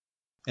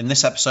In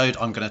this episode,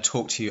 I'm going to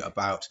talk to you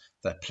about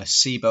the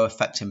placebo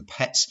effect in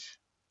pets.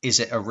 Is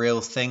it a real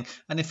thing?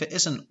 And if it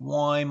isn't,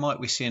 why might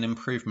we see an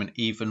improvement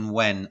even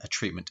when a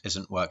treatment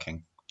isn't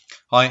working?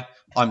 Hi,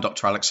 I'm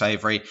Dr. Alex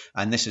Avery,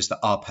 and this is the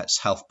Our Pets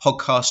Health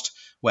podcast,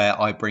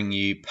 where I bring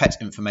you pet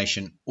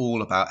information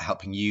all about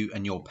helping you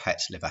and your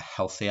pet live a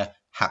healthier,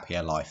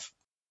 happier life.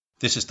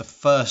 This is the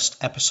first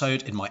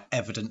episode in my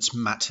Evidence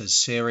Matters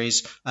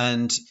series,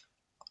 and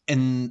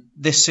in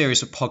this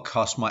series of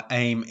podcasts, my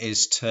aim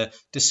is to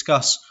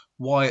discuss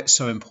why it's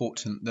so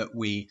important that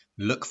we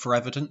look for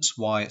evidence,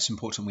 why it's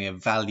important we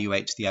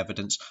evaluate the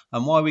evidence,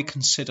 and why we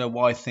consider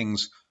why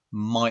things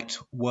might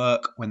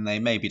work when they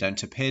maybe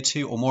don't appear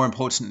to, or more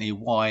importantly,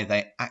 why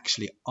they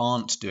actually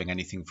aren't doing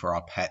anything for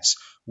our pets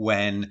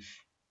when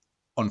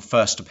on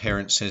first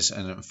appearances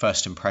and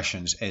first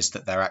impressions is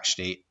that they're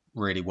actually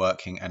really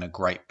working and a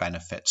great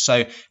benefit.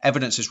 So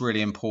evidence is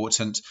really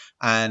important,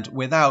 and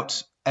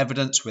without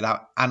evidence,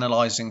 without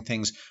analysing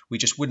things, we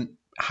just wouldn't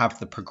have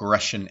the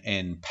progression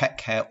in pet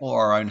care or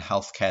our own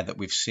healthcare that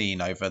we've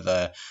seen over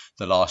the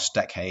last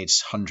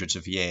decades, hundreds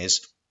of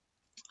years.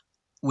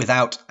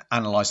 Without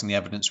analysing the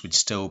evidence, we'd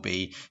still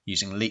be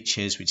using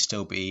leeches, we'd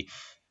still be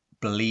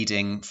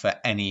bleeding for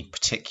any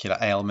particular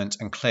ailment,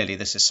 and clearly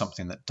this is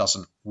something that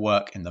doesn't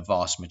work in the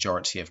vast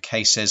majority of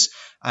cases.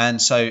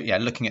 And so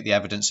looking at the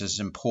evidence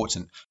is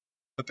important.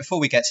 But before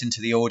we get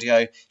into the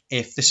audio,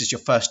 if this is your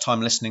first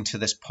time listening to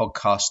this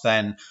podcast,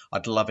 then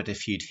I'd love it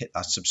if you'd hit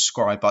that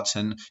subscribe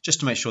button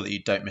just to make sure that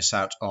you don't miss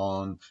out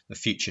on the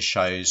future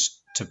shows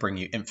to bring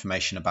you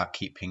information about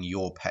keeping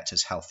your pet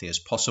as healthy as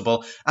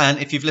possible. And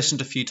if you've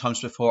listened a few times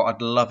before,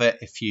 I'd love it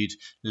if you'd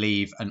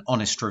leave an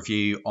honest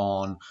review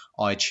on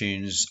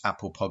iTunes,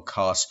 Apple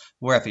Podcasts,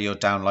 wherever you're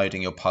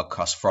downloading your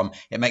podcast from.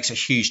 It makes a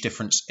huge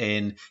difference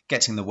in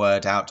getting the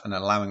word out and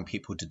allowing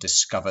people to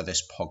discover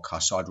this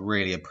podcast. So I'd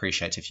really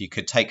appreciate if you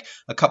could take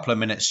a couple of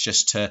minutes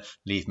just to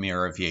leave me a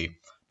review.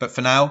 But for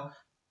now,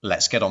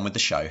 let's get on with the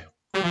show.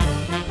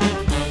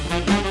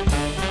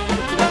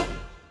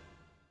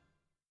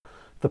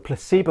 The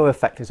placebo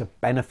effect is a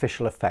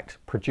beneficial effect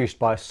produced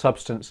by a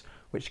substance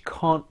which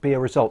can't be a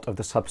result of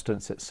the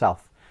substance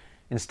itself.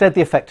 Instead, the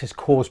effect is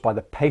caused by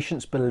the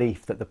patient's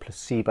belief that the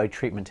placebo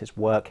treatment is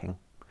working.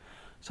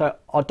 So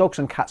our dogs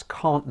and cats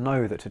can't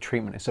know that a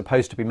treatment is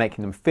supposed to be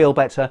making them feel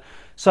better.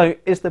 So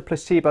is the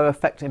placebo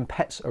effect in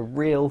pets a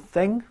real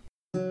thing?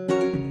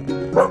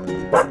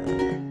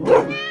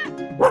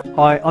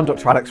 Hi, I'm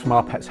Dr. Alex from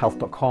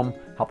ourpetshealth.com,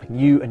 helping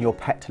you and your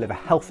pet to live a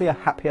healthier,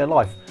 happier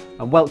life.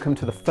 And welcome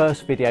to the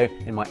first video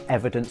in my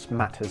Evidence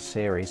Matters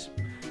series.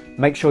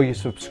 Make sure you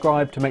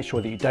subscribe to make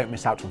sure that you don't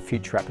miss out on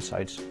future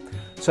episodes.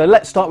 So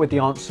let's start with the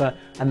answer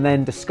and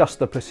then discuss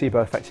the placebo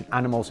effect in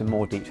animals in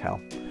more detail.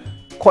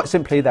 Quite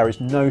simply, there is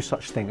no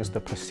such thing as the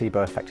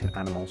placebo effect in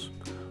animals.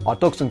 Our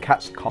dogs and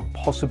cats can't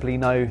possibly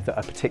know that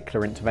a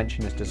particular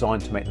intervention is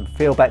designed to make them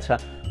feel better,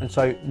 and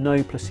so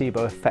no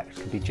placebo effect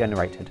can be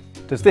generated.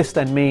 Does this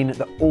then mean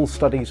that all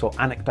studies or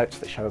anecdotes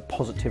that show a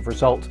positive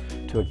result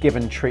to a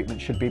given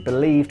treatment should be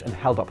believed and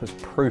held up as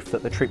proof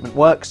that the treatment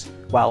works?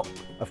 Well,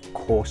 of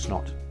course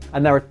not.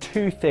 And there are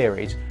two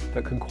theories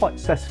that can quite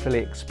successfully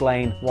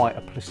explain why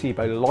a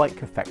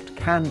placebo-like effect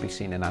can be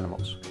seen in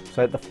animals.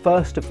 So the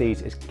first of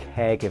these is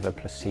caregiver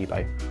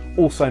placebo,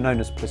 also known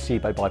as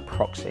placebo by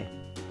proxy.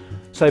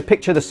 So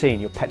picture the scene: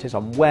 your pet is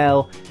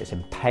unwell, is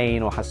in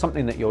pain, or has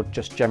something that you're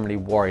just generally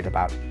worried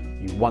about.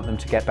 You want them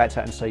to get better,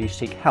 and so you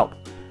seek help.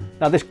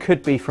 Now this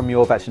could be from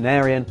your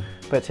veterinarian,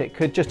 but it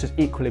could just as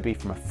equally be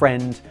from a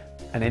friend,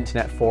 an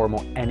internet forum,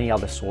 or any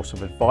other source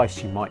of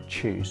advice you might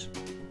choose.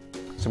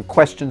 Some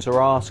questions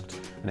are asked,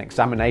 an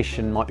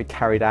examination might be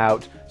carried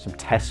out, some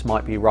tests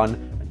might be run,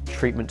 and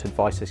treatment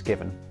advice is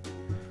given.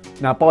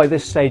 Now by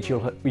this stage you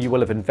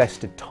will have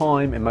invested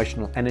time,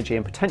 emotional energy,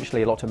 and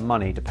potentially a lot of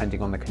money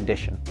depending on the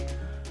condition.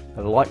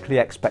 The likely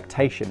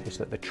expectation is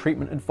that the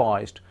treatment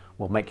advised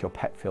will make your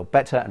pet feel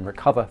better and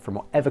recover from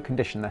whatever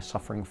condition they're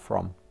suffering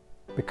from.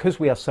 Because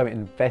we are so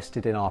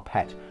invested in our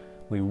pet,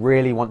 we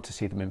really want to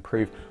see them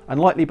improve and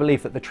likely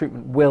believe that the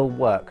treatment will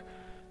work.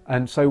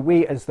 And so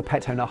we as the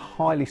pet owner are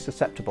highly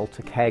susceptible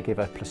to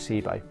caregiver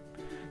placebo.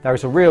 There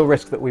is a real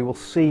risk that we will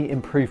see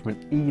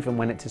improvement even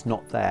when it is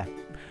not there.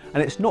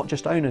 And it's not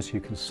just owners who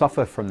can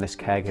suffer from this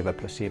caregiver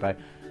placebo.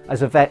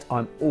 As a vet,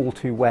 I'm all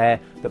too aware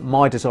that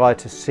my desire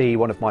to see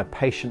one of my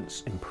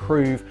patients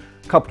improve,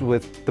 coupled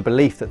with the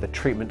belief that the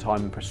treatment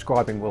I'm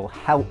prescribing will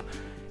help,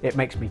 it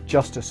makes me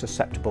just as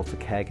susceptible to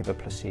caregiver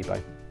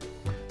placebo.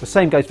 The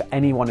same goes for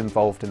anyone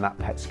involved in that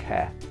pet's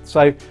care.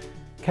 So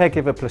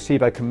caregiver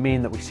placebo can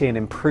mean that we see an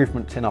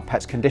improvement in our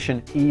pet's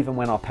condition even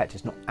when our pet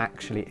is not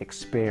actually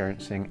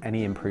experiencing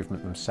any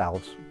improvement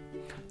themselves.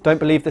 Don't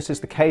believe this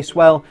is the case?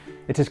 Well,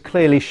 it is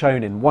clearly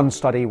shown in one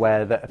study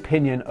where the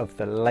opinion of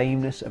the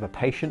lameness of a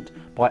patient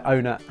by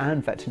owner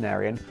and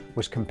veterinarian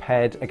was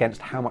compared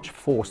against how much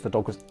force the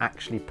dog was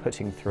actually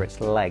putting through its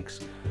legs.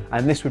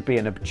 And this would be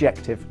an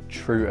objective,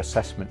 true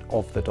assessment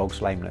of the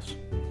dog's lameness.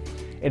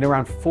 In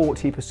around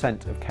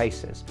 40% of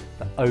cases,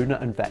 the owner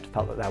and vet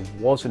felt that there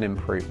was an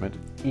improvement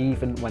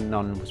even when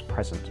none was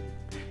present.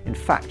 In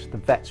fact, the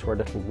vets were a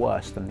little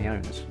worse than the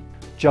owners.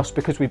 Just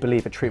because we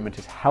believe a treatment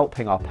is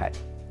helping our pet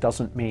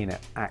doesn't mean it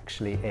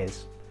actually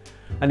is.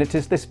 And it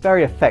is this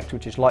very effect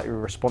which is likely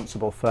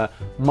responsible for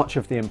much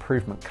of the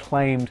improvement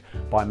claimed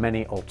by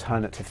many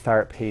alternative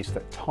therapies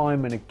that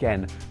time and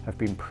again have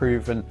been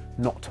proven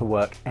not to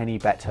work any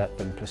better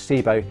than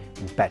placebo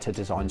in better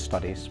designed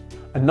studies.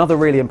 Another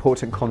really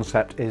important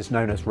concept is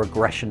known as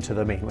regression to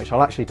the mean, which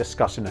I'll actually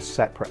discuss in a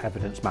separate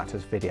Evidence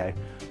Matters video.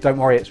 Don't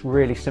worry, it's a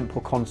really simple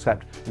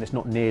concept and it's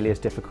not nearly as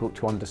difficult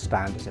to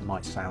understand as it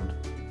might sound.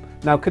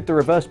 Now, could the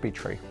reverse be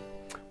true?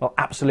 Well,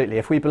 absolutely.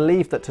 If we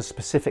believe that a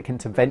specific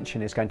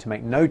intervention is going to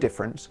make no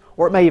difference,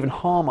 or it may even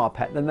harm our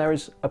pet, then there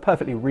is a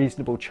perfectly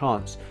reasonable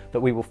chance that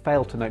we will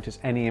fail to notice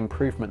any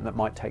improvement that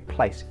might take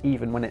place,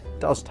 even when it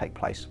does take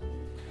place.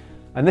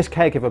 And this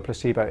caregiver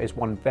placebo is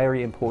one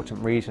very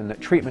important reason that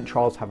treatment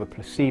trials have a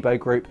placebo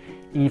group,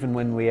 even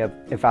when we are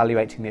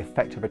evaluating the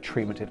effect of a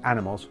treatment in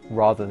animals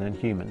rather than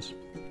humans.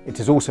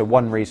 It is also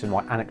one reason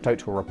why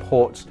anecdotal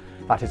reports,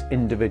 that is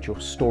individual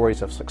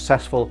stories of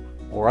successful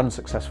or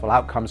unsuccessful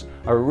outcomes,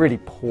 are a really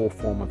poor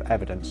form of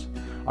evidence.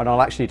 And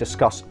I'll actually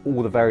discuss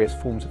all the various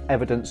forms of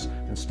evidence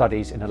and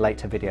studies in a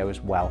later video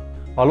as well.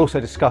 I'll also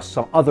discuss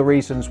some other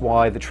reasons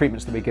why the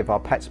treatments that we give our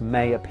pets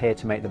may appear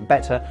to make them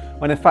better,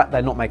 when in fact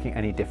they're not making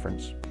any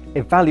difference.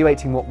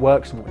 Evaluating what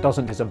works and what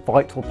doesn't is a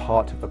vital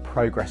part of the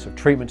progress of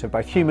treatment of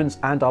both humans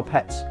and our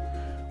pets.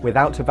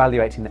 Without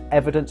evaluating the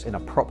evidence in a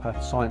proper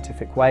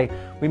scientific way,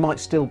 we might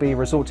still be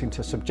resorting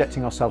to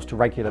subjecting ourselves to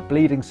regular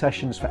bleeding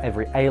sessions for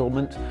every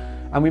ailment,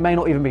 and we may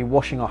not even be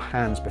washing our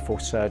hands before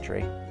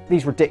surgery.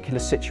 These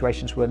ridiculous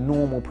situations were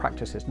normal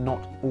practices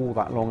not all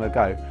that long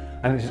ago,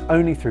 and it is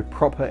only through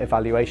proper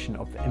evaluation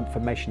of the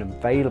information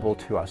available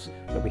to us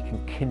that we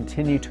can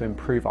continue to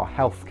improve our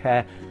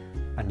healthcare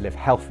and live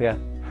healthier,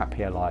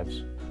 happier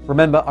lives.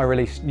 Remember, I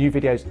release new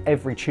videos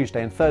every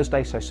Tuesday and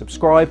Thursday, so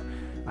subscribe,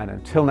 and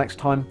until next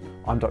time,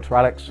 I'm Dr.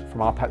 Alex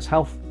from Our Pets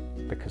Health,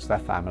 because they're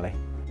family.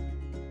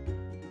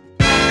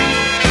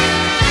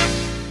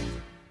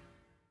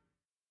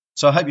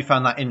 So I hope you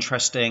found that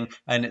interesting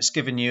and it's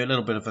given you a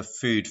little bit of a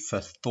food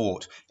for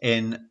thought.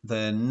 In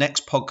the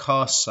next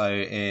podcast, so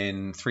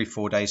in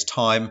 3-4 days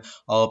time,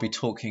 I'll be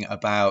talking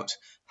about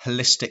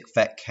holistic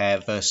vet care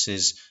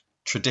versus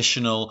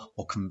traditional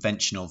or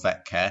conventional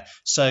vet care.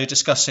 So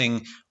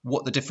discussing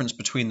what the difference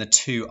between the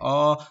two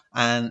are,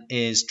 and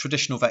is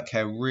traditional vet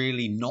care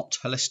really not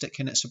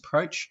holistic in its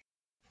approach?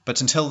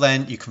 But until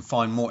then, you can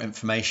find more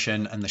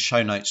information and the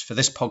show notes for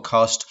this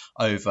podcast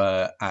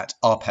over at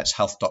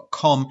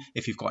ourpetshealth.com.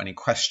 If you've got any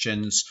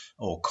questions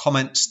or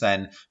comments,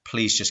 then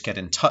please just get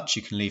in touch.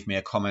 You can leave me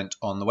a comment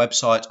on the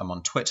website. I'm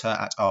on Twitter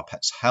at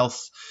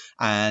ourpetshealth.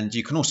 And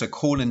you can also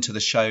call into the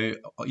show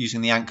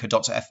using the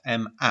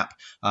anchor.fm app.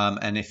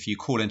 And if you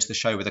call into the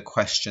show with a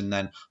question,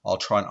 then I'll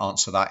try and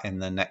answer that in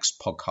the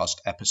next podcast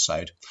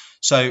episode.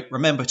 So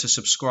remember to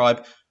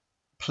subscribe.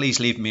 Please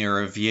leave me a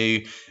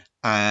review.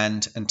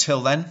 And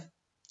until then,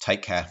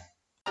 take care.